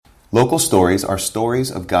Local Stories are stories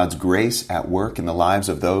of God's grace at work in the lives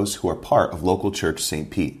of those who are part of Local Church St.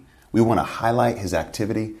 Pete. We want to highlight His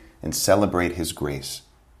activity and celebrate His grace.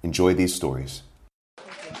 Enjoy these stories.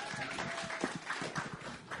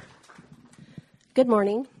 Good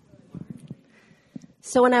morning.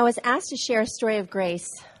 So when I was asked to share a story of grace,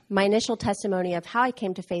 my initial testimony of how I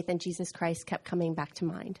came to faith in Jesus Christ kept coming back to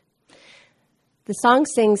mind. The song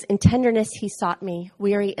sings, "In tenderness He sought me,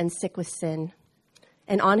 weary and sick with sin,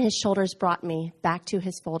 and on His shoulders brought me back to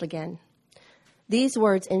His fold again." These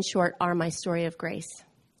words, in short, are my story of grace.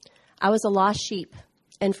 I was a lost sheep,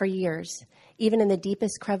 and for years, even in the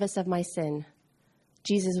deepest crevice of my sin,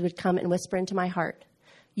 Jesus would come and whisper into my heart,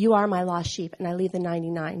 "You are my lost sheep, and I leave the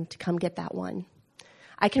 99 to come get that one."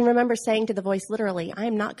 I can remember saying to the voice literally, "I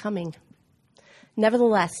am not coming."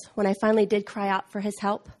 Nevertheless, when I finally did cry out for His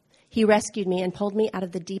help, He rescued me and pulled me out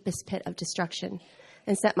of the deepest pit of destruction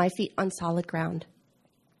and set my feet on solid ground.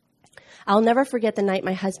 I'll never forget the night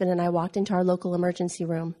my husband and I walked into our local emergency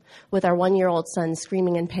room with our 1-year-old son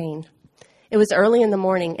screaming in pain. It was early in the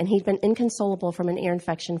morning, and he'd been inconsolable from an ear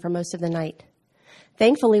infection for most of the night.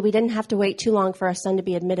 Thankfully, we didn't have to wait too long for our son to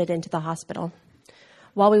be admitted into the hospital.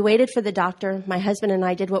 While we waited for the doctor, my husband and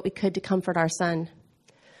I did what we could to comfort our son.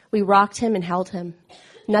 We rocked him and held him.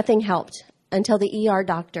 Nothing helped until the ER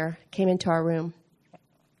doctor came into our room.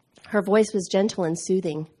 Her voice was gentle and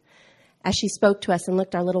soothing as she spoke to us and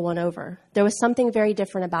looked our little one over. There was something very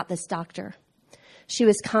different about this doctor. She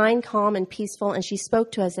was kind, calm, and peaceful, and she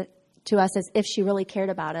spoke to us as if she really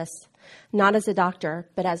cared about us, not as a doctor,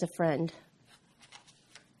 but as a friend.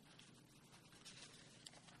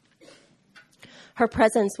 Her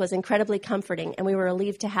presence was incredibly comforting, and we were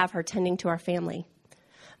relieved to have her tending to our family.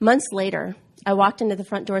 Months later, I walked into the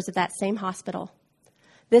front doors of that same hospital.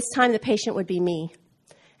 This time, the patient would be me,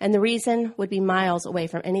 and the reason would be miles away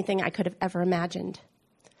from anything I could have ever imagined.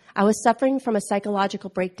 I was suffering from a psychological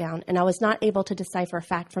breakdown, and I was not able to decipher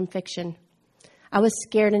fact from fiction. I was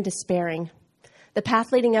scared and despairing. The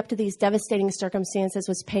path leading up to these devastating circumstances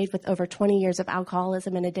was paved with over 20 years of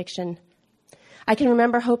alcoholism and addiction. I can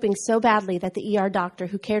remember hoping so badly that the ER doctor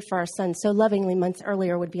who cared for our son so lovingly months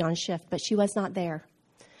earlier would be on shift, but she was not there.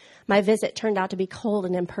 My visit turned out to be cold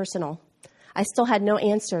and impersonal. I still had no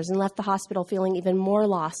answers and left the hospital feeling even more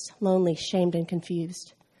lost, lonely, shamed, and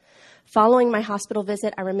confused. Following my hospital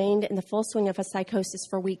visit, I remained in the full swing of a psychosis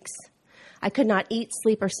for weeks. I could not eat,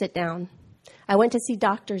 sleep, or sit down. I went to see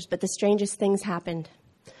doctors, but the strangest things happened.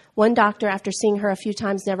 One doctor, after seeing her a few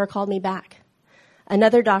times, never called me back.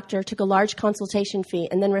 Another doctor took a large consultation fee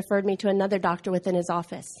and then referred me to another doctor within his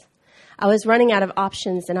office. I was running out of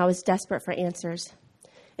options, and I was desperate for answers.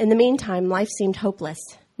 In the meantime, life seemed hopeless.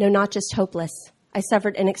 No, not just hopeless. I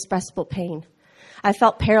suffered inexpressible pain. I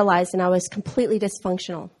felt paralyzed, and I was completely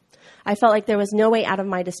dysfunctional. I felt like there was no way out of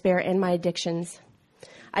my despair and my addictions.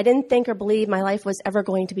 I didn't think or believe my life was ever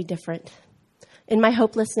going to be different. In my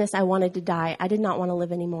hopelessness, I wanted to die. I did not want to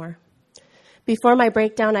live anymore. Before my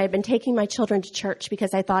breakdown, I had been taking my children to church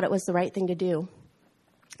because I thought it was the right thing to do.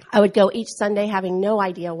 I would go each Sunday having no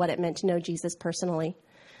idea what it meant to know Jesus personally.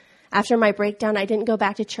 After my breakdown, I didn't go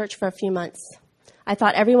back to church for a few months. I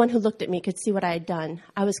thought everyone who looked at me could see what I had done.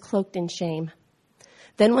 I was cloaked in shame.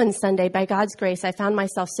 Then one Sunday, by God's grace, I found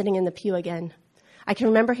myself sitting in the pew again. I can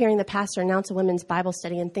remember hearing the pastor announce a women's Bible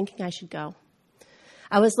study and thinking I should go.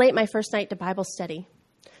 I was late my first night to Bible study.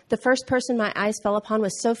 The first person my eyes fell upon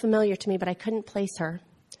was so familiar to me, but I couldn't place her.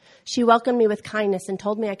 She welcomed me with kindness and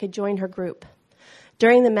told me I could join her group.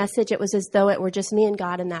 During the message, it was as though it were just me and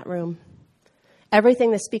God in that room.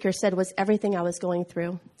 Everything the speaker said was everything I was going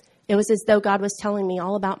through. It was as though God was telling me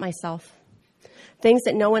all about myself, things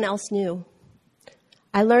that no one else knew.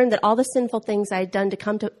 I learned that all the sinful things I had done to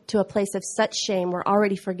come to a place of such shame were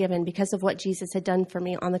already forgiven because of what Jesus had done for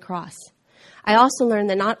me on the cross. I also learned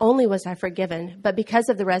that not only was I forgiven, but because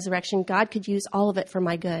of the resurrection, God could use all of it for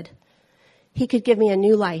my good. He could give me a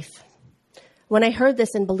new life. When I heard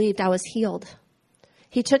this and believed, I was healed.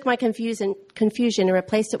 He took my confusion and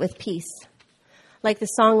replaced it with peace. Like the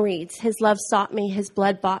song reads, "His love sought me, His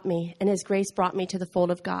blood bought me, and His grace brought me to the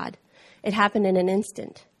fold of God." It happened in an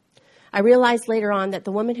instant. I realized later on that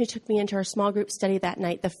the woman who took me into her small group study that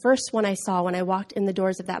night, the first one I saw when I walked in the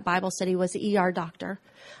doors of that Bible study was the ER doctor.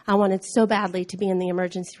 I wanted so badly to be in the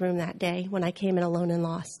emergency room that day when I came in alone and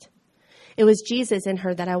lost. It was Jesus in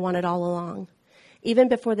her that I wanted all along. Even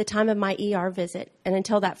before the time of my ER visit and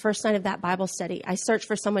until that first night of that Bible study, I searched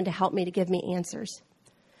for someone to help me to give me answers.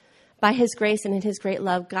 By His grace and in His great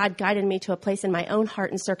love, God guided me to a place in my own heart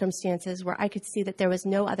and circumstances where I could see that there was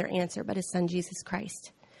no other answer but His Son, Jesus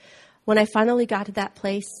Christ. When I finally got to that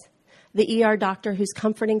place, The ER doctor whose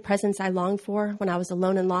comforting presence I longed for when I was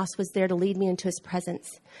alone and lost was there to lead me into his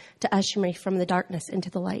presence, to usher me from the darkness into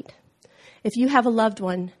the light. If you have a loved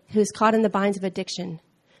one who is caught in the binds of addiction,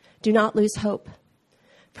 do not lose hope.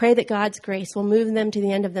 Pray that God's grace will move them to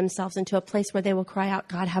the end of themselves into a place where they will cry out,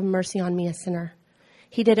 God, have mercy on me, a sinner.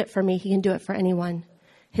 He did it for me. He can do it for anyone.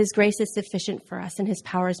 His grace is sufficient for us, and his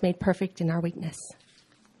power is made perfect in our weakness.